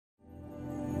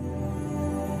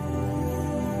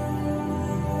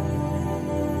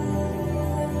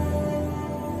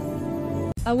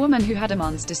A woman who had a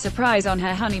monster surprise on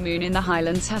her honeymoon in the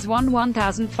Highlands has won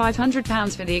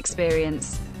 £1,500 for the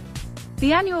experience.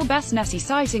 The annual Best Nessie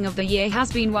sighting of the year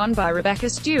has been won by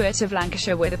Rebecca Stewart of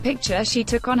Lancashire with a picture she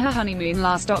took on her honeymoon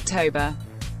last October.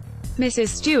 Mrs.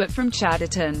 Stewart from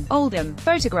Chadderton, Oldham,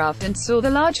 photographed and saw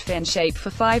the large fin shape for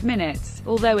 5 minutes,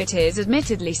 although it is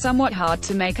admittedly somewhat hard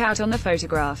to make out on the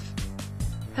photograph.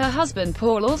 Her husband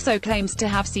Paul also claims to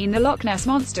have seen the Loch Ness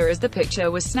Monster as the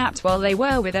picture was snapped while they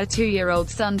were with their 2-year-old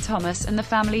son Thomas and the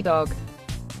family dog.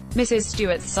 Mrs.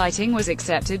 Stewart's sighting was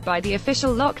accepted by the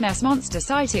official Loch Ness Monster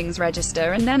Sightings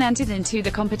Register and then entered into the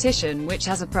competition, which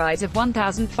has a prize of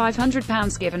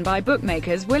 £1,500 given by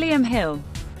bookmakers William Hill.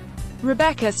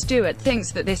 Rebecca Stewart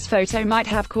thinks that this photo might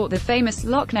have caught the famous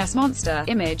Loch Ness Monster.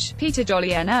 Image, Peter Jolly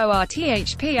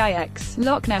NORTHPIX,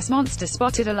 Loch Ness Monster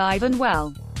spotted alive and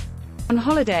well. On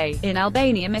holiday in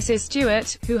Albania, Mrs.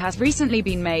 Stewart, who has recently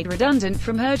been made redundant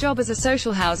from her job as a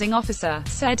social housing officer,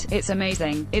 said, "It's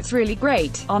amazing. It's really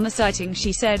great." On the sighting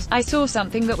she said, "I saw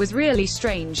something that was really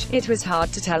strange. It was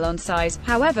hard to tell on size,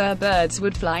 however birds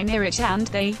would fly near it and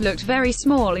they looked very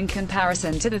small in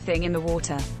comparison to the thing in the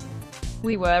water.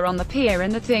 We were on the pier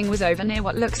and the thing was over near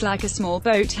what looks like a small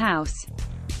boat house.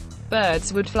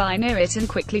 Birds would fly near it and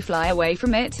quickly fly away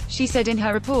from it," she said in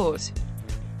her report.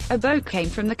 A boat came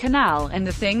from the canal, and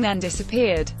the thing then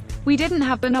disappeared. "We didn't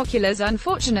have binoculars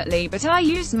unfortunately, but I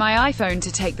used my iPhone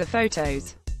to take the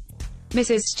photos."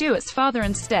 Mrs. Stewart's father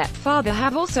and stepfather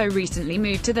have also recently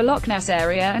moved to the Loch Ness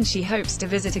area and she hopes to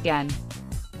visit again.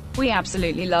 "We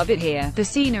absolutely love it here, the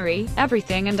scenery,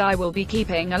 everything, and I will be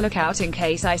keeping a lookout in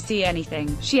case I see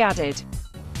anything," she added.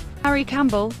 Harry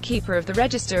Campbell, keeper of the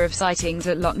Register of Sightings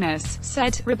at Loch Ness,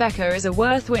 said, "Rebecca is a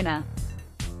worth winner.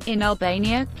 In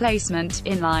Albania, placement,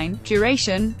 inline,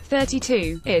 duration,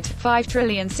 32, id,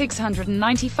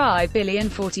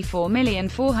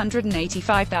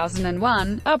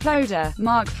 5,695,044,485,001, uploader,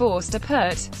 Mark Forster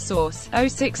Pert, source,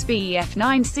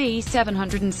 06BF9C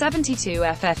 772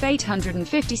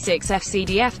 FF856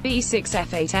 FCDF B6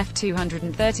 F8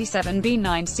 F237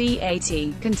 B9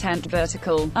 C80, content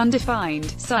vertical,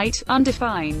 undefined, site,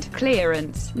 undefined,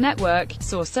 clearance, network,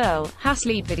 source Earl,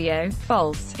 Haslead video,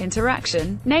 false,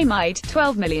 interaction, name ID,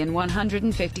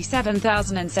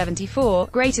 12,157,074,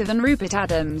 greater than Rupert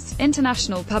Adams,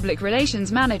 International Public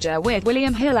Relations Manager with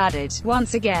William Hill added,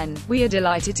 "Once again, we are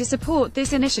delighted to support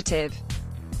this initiative.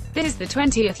 This is the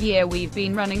 20th year we've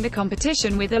been running the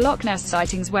competition with the Loch Ness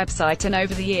Sightings website, and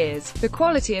over the years, the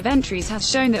quality of entries has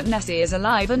shown that Nessie is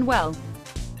alive and well.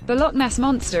 The Loch Ness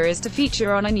Monster is to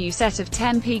feature on a new set of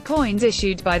 10p coins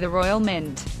issued by the Royal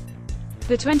Mint.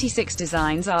 The 26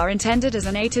 designs are intended as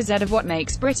an A to Z of what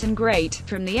makes Britain great,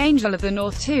 from the Angel of the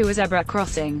North to a zebra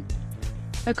crossing."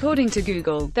 According to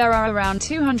Google, there are around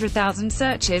 200,000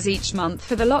 searches each month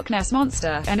for the Loch Ness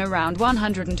Monster, and around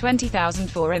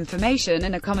 120,000 for information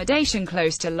and accommodation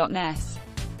close to Loch Ness.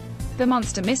 The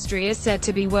monster mystery is said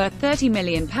to be worth £30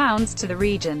 million to the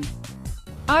region.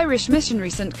 Irish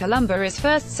missionary St Columba is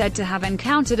first said to have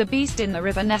encountered a beast in the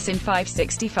River Ness in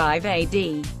 565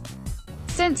 AD.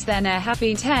 Since then there have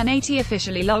been 1080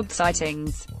 officially logged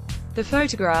sightings. The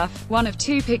photograph, one of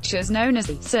two pictures known as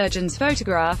the surgeon's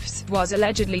photographs, was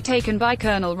allegedly taken by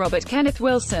Colonel Robert Kenneth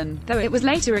Wilson, though it was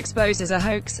later exposed as a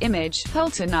hoax. Image,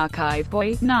 Hulton Archive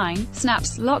Boy, 9,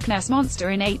 snaps Loch Ness Monster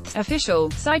in 8th official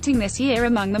sighting this year.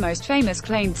 Among the most famous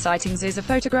claimed sightings is a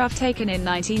photograph taken in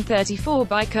 1934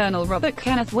 by Colonel Robert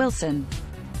Kenneth Wilson.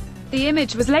 The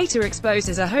image was later exposed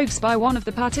as a hoax by one of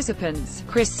the participants,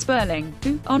 Chris Sperling,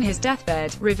 who, on his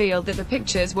deathbed, revealed that the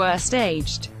pictures were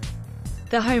staged.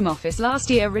 The Home Office last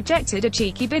year rejected a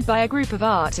cheeky bid by a group of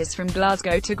artists from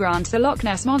Glasgow to grant the Loch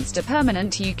Ness Monster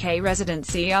permanent UK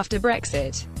residency after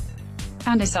Brexit.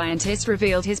 And a scientist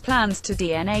revealed his plans to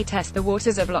DNA test the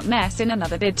waters of Loch Ness in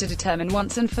another bid to determine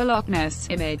once and for Loch Ness.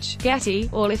 Image, Getty,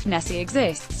 or if Nessie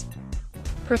exists.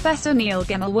 Professor Neil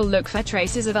Gemmell will look for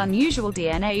traces of unusual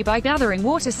DNA by gathering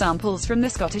water samples from the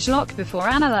Scottish Loch before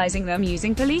analysing them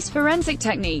using police forensic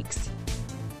techniques.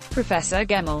 Professor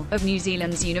Gemmell, of New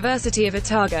Zealand's University of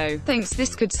Otago, thinks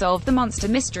this could solve the monster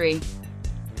mystery.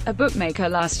 A bookmaker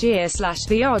last year slashed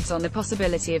the odds on the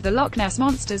possibility of the Loch Ness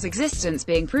Monster's existence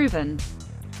being proven.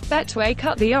 Betway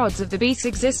cut the odds of the beast's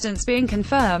existence being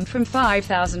confirmed from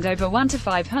 5,000/1 to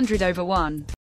 500/1.